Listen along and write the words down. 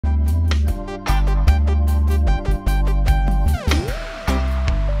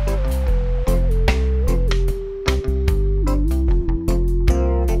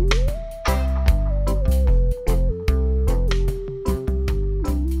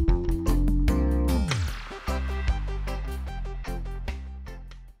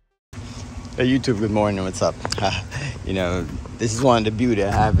YouTube, good morning, what's up? You know, this is one of the beauty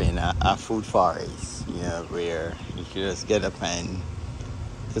of having a food forest, you know, where you can just get up and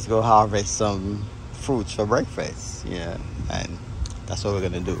just go harvest some fruits for breakfast, you know, and that's what we're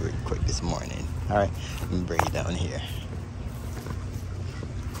gonna do real quick this morning. All right, let me bring it down here.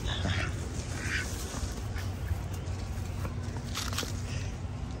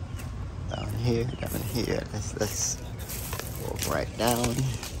 Down here, let's walk right down.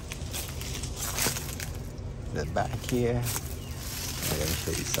 The back here. Let me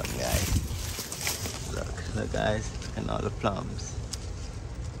show you something, guys. Look guys, and all the plums.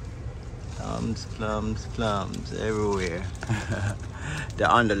 Plums everywhere.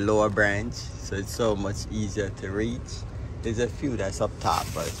 They're on the lower branch, so it's so much easier to reach. There's a few that's up top,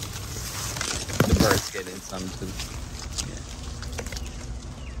 but the birds getting some too. Yeah.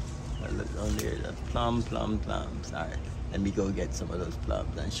 Look on there, the plums. All right, let me go get some of those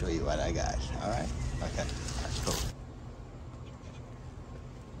plums and show you what I got. All right, okay. Cool.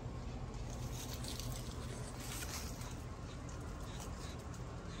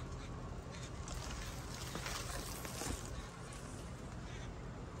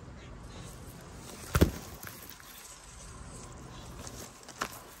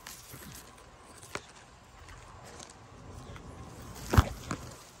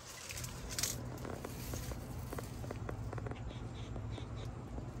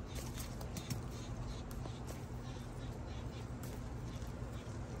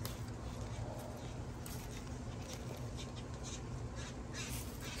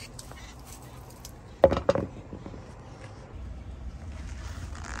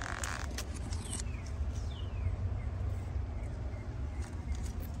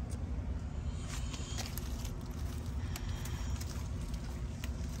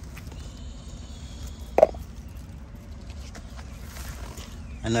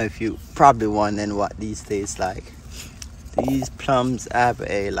 I know if you probably wondering what these taste like. These plums have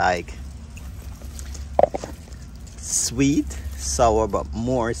a like sweet, sour, but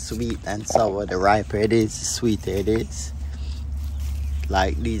more sweet and sour. The riper it is, the sweeter it is.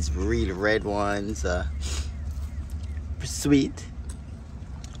 Like these real red ones, sweet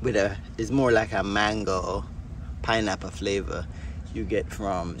with it's more like a mango, pineapple flavor you get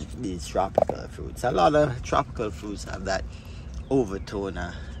from these tropical fruits. A lot of tropical fruits have that overtone,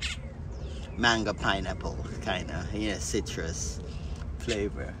 mango, pineapple kind of, you know, citrus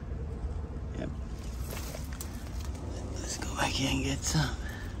flavor. Yep. Let's go back here and get some.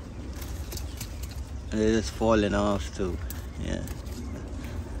 They're just falling off too. Yeah,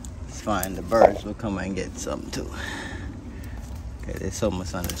 it's fine. The birds will come and get some too. Okay, there's so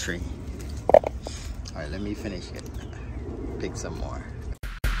much on the tree. All right, let me finish it. Pick some more.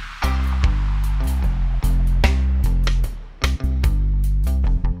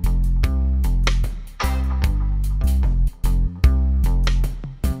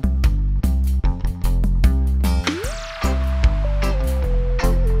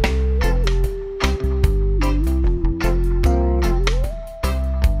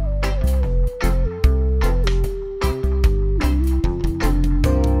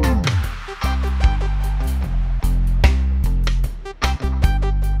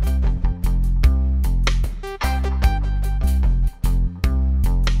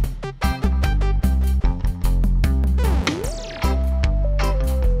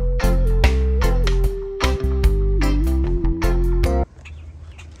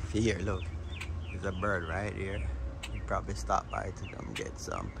 Here, look, there's a bird right here. You probably stop by to come get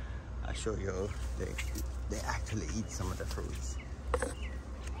some. I'll show you, they actually eat some of the fruits.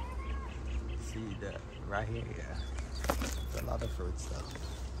 See that right here? Yeah, there's a lot of fruits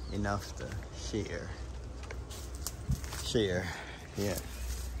though. Enough to share, yeah,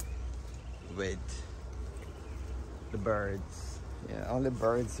 with the birds. Yeah, only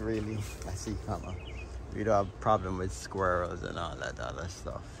birds really I see coming. We don't have a problem with squirrels and all that other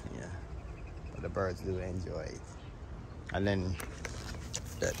stuff, yeah. But the birds do enjoy it. And then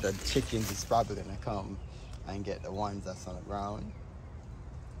the chickens is probably gonna come and get the ones that's on the ground.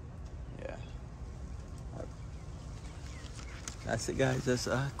 Yeah. That's it, guys. Just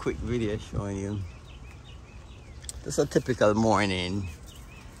a quick video showing you. Just a typical morning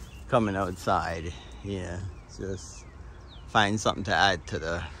coming outside. Yeah, just find something to add to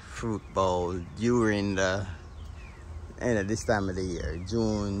the fruit bowl during the end of this time of the year.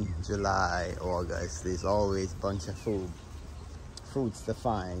 June, July, August, there's always a bunch of fruits to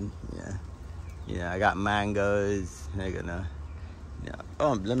find. Yeah, I got mangoes. They're gonna, yeah.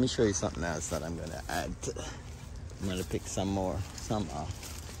 Oh, let me show you something else that I'm gonna add to. I'm gonna pick some off.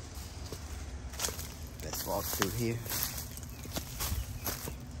 Let's walk through here.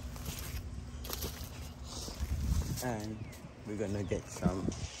 and we're gonna get some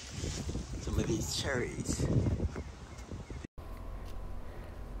of these cherries.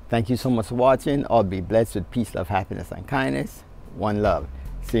 Thank you so much for watching. All be blessed with peace, love, happiness, and kindness. One love.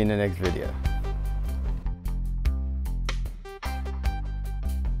 See you in the next video.